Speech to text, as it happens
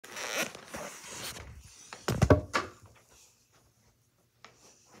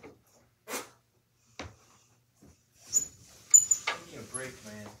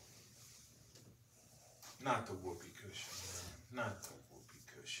Not the whoopee cushion, man. Not the whoopee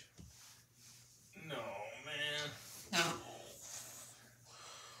cushion. No, man.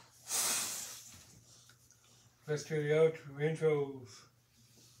 Let's do the outro intros.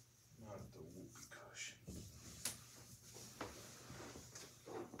 Not the whoopee cushion.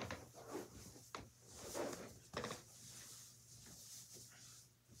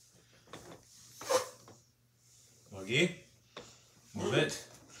 Luggy, move it.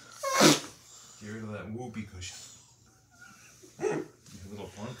 Get rid of that whoopee cushion. You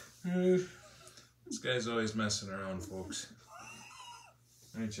little punk. This guy's always messing around, folks.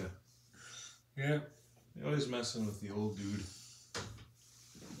 Aren't you? Yeah. You're always messing with the old dude.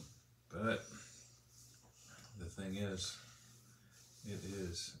 But the thing is, it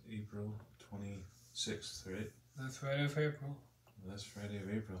is April 26th, right? That's Friday of April. That's Friday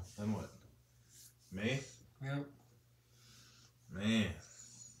of April. Then what? May? Yep. Man.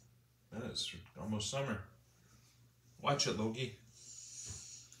 That is almost summer. Watch it, Logie.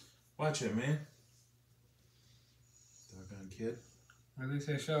 Watch it, man. Doggone kid. At least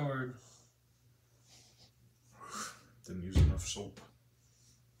I showered. Didn't use enough soap.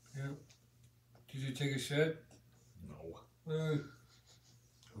 Yep. Did you take a shit? No.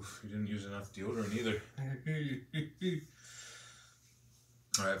 Oof, you didn't use enough deodorant either.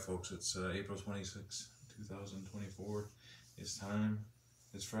 Alright, folks, it's April 26th, 2024. It's time.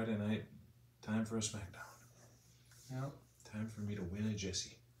 It's Friday night. Time for a SmackDown. Yep. Time for me to win a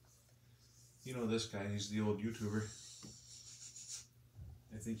Jesse. You know this guy, he's the old YouTuber.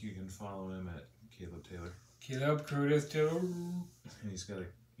 I think you can follow him at Caleb Taylor. Caleb Curtis Taylor. And he's got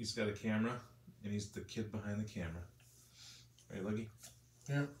a camera, and he's the kid behind the camera. Right, Luggy?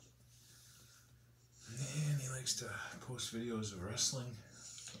 Yep. And he likes to post videos of wrestling,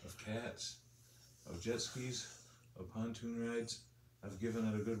 of cats, of jet skis, of pontoon rides. I've given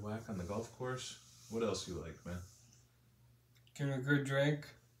it a good whack on the golf course. What else you like, man? Getting a good drink.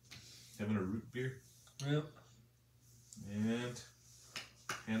 Having a root beer? Yep. And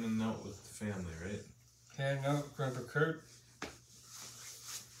handing out with the family, right? Handing out Grandpa Kurt.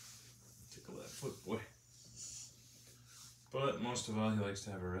 Tickle that foot, boy. But most of all, he likes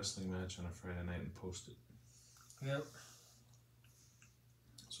to have a wrestling match on a Friday night and post it. Yep.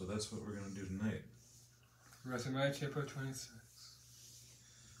 So that's what we're going to do tonight. Wrestling match April 26th.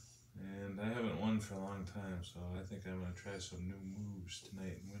 And I haven't won for a long time, so I think I'm going to try some new moves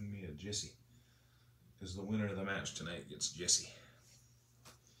tonight and win me a Jesse. Because the winner of the match tonight gets Jesse.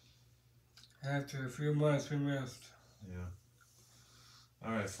 After a few months we missed. Yeah.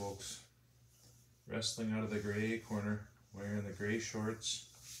 Alright, folks. Wrestling out of the gray corner, wearing the gray shorts.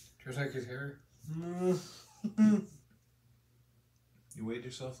 Just like his hair. You weighed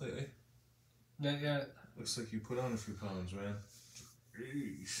yourself lately? Not yet. Looks like you put on a few pounds, man.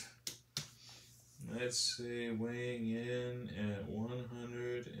 Jeez. Let's say weighing in at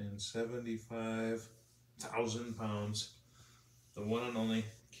 175,000 pounds. The one and only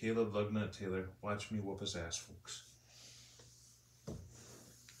Caleb Lugnut Taylor. Watch me whoop his ass, folks.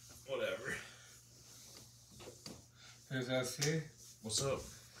 Whatever. There's SC. What's up?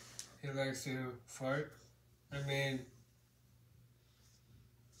 He likes to fart. I mean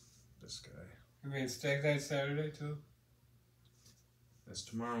steak night Saturday too. That's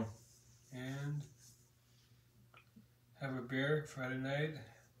tomorrow. And have a beer Friday night.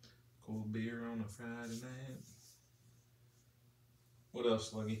 Cold beer on a Friday night. What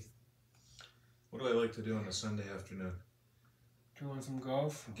else, Luggy? What do I like to do on a Sunday afternoon? Doing some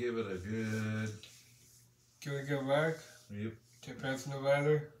golf. Give it a good... Can we go back? Yep. Depends on the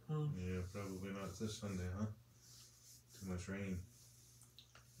weather. Yeah, probably not this Sunday, huh? Too much rain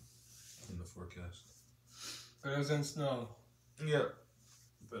in the forecast. Better than snow. Yep.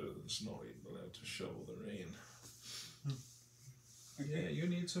 Better than snow. You don't have to shovel the rain. Yeah, you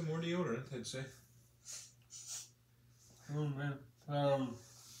need some more deodorant, I'd say. Oh man.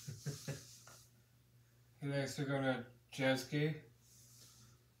 He likes to go on a jet ski.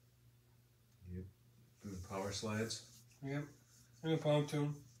 Yep. Doing power slides. Yep. And a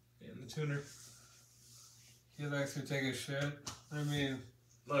pontoon. And the tuner. He likes to take a shit. I mean...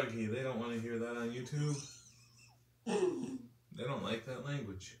 Lucky, they don't want to hear that on YouTube. They don't like that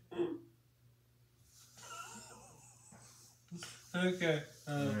language. Okay.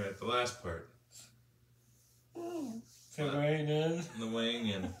 Alright, the last part. The weighing in. The weighing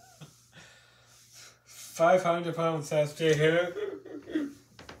in. 500 pounds has to hit.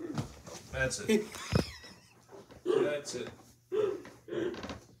 That's it. That's it.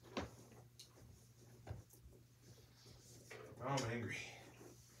 I'm angry.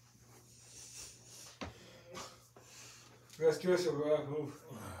 Let's do some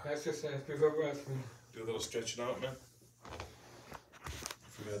exercise before wrestling. Do a little stretching out, man.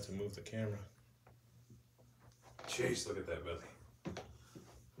 Forgot to move the camera. Jeez, look at that belly.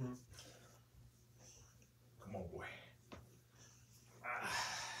 Come on, boy.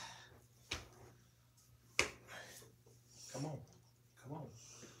 Come on. Come on.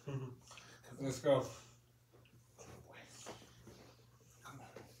 Let's go. Come on, boy. Come on.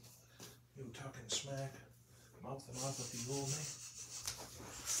 You talking smack, mouth to mouth with the old man.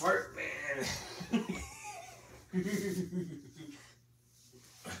 Fart man.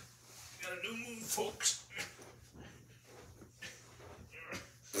 Got a new move, folks.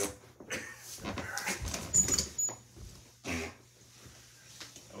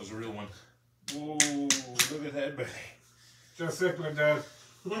 That was a real one. Whoa, look at that belly. Just sick with that.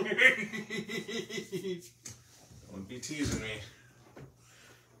 Don't be teasing me.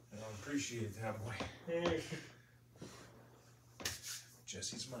 I don't appreciate that, boy.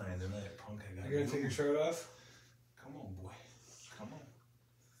 Jesse's mine tonight, punk. I got You gonna take your shirt off? Come on, boy. Come on.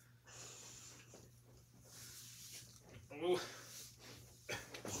 Oh.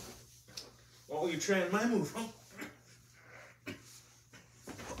 Oh, you're trying my move, huh?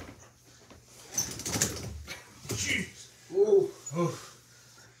 Jeez. Ooh. Oof.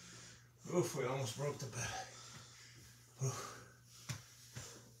 Oof, we almost broke the bed. Oof.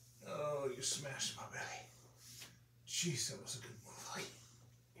 Oh, you smashed my belly. Jeez, that was a good move.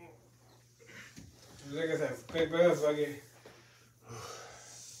 Look at that big breath, Buggy.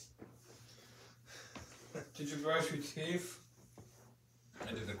 Did you brush your teeth?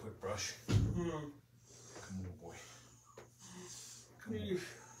 I did a quick brush. Hmm. Come on, boy. Come on.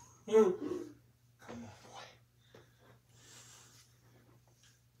 Hmm. Come on, boy.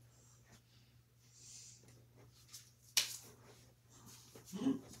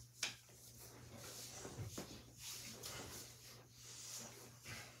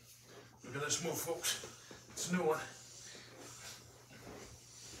 Look at this move, folks. It's a new one.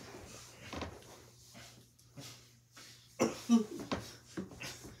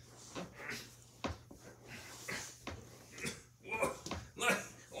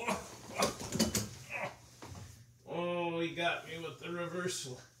 Oh, he got me with the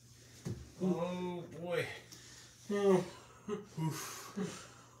reversal. Oh boy. Oof.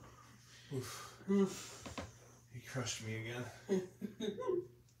 Oof. He crushed me again.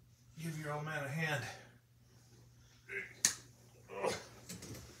 Give your old man a hand.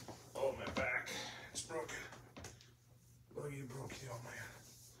 Oh, my back. It's broken. Oh, you broke the old man.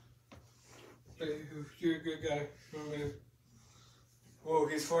 Hey, you're a good guy. Whoa,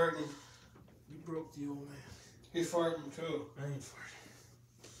 he's farting. You broke the old man. He's farting too. I ain't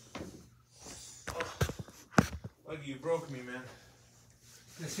farting. Oh. Like you broke me, man.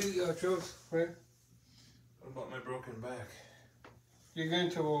 You see your jokes, right? What about my broken back? You're getting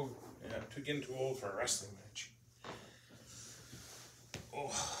too old. Yeah, I'm getting too old for a wrestling match.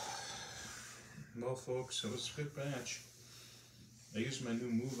 Oh. Well, folks, it was a good match. I used my new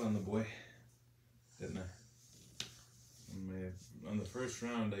move on the boy, didn't I? On the first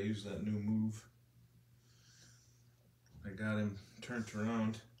round, I used that new move. I got him turned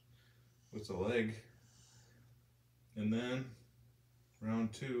around with the leg. And then,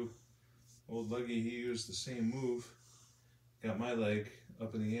 round 2, old Luggy, he used the same move. Got my leg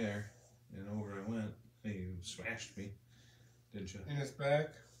up in the air, and over I went. He smashed me, didn't you? In his back.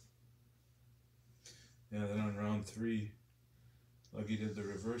 Yeah, then on round 3, Luggy did the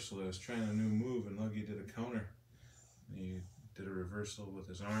reversal. I was trying a new move, and Luggy did a counter. He did a reversal with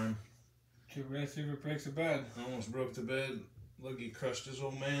his arm. Your receiver breaks the bed. Almost broke the bed. Luggy crushed his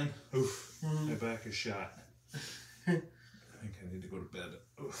old man. Oof, my back is shot. I think I need to go to bed.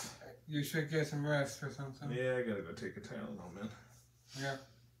 Oof. You should get some rest or something. Yeah, I gotta go take a Tylenol, man. Yeah.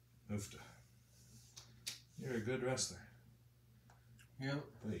 Oofta. You're a good wrestler. Yeah.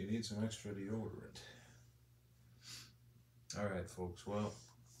 But you need some extra deodorant. Alright, folks. Well,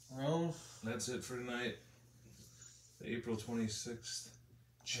 that's it for tonight. The April 26th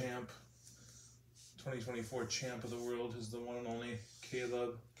champ, 2024 champ of the world is the one and only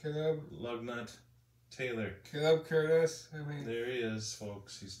Caleb Lugnut Taylor. Caleb Curtis. I mean, there he is,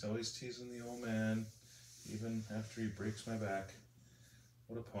 folks. He's always teasing the old man, even after he breaks my back.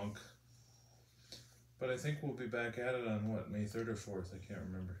 What a punk. But I think we'll be back at it on what, May 3rd or 4th? I can't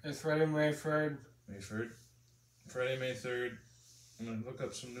remember. It's Friday, May 3rd. May 3rd? Friday, May 3rd. I'm going to look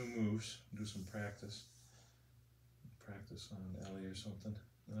up some new moves, do some practice. Practice on Ellie or something.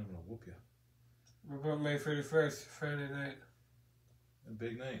 Then I'm going to whoop you. What about May 31st, Friday night? A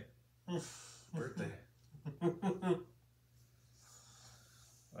big night. Birthday.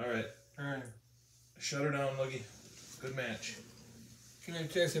 Alright. Alright. Shut her down, Luggy. Good match. Can I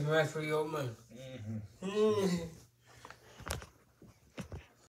take some rest for the old man? Mm-hmm.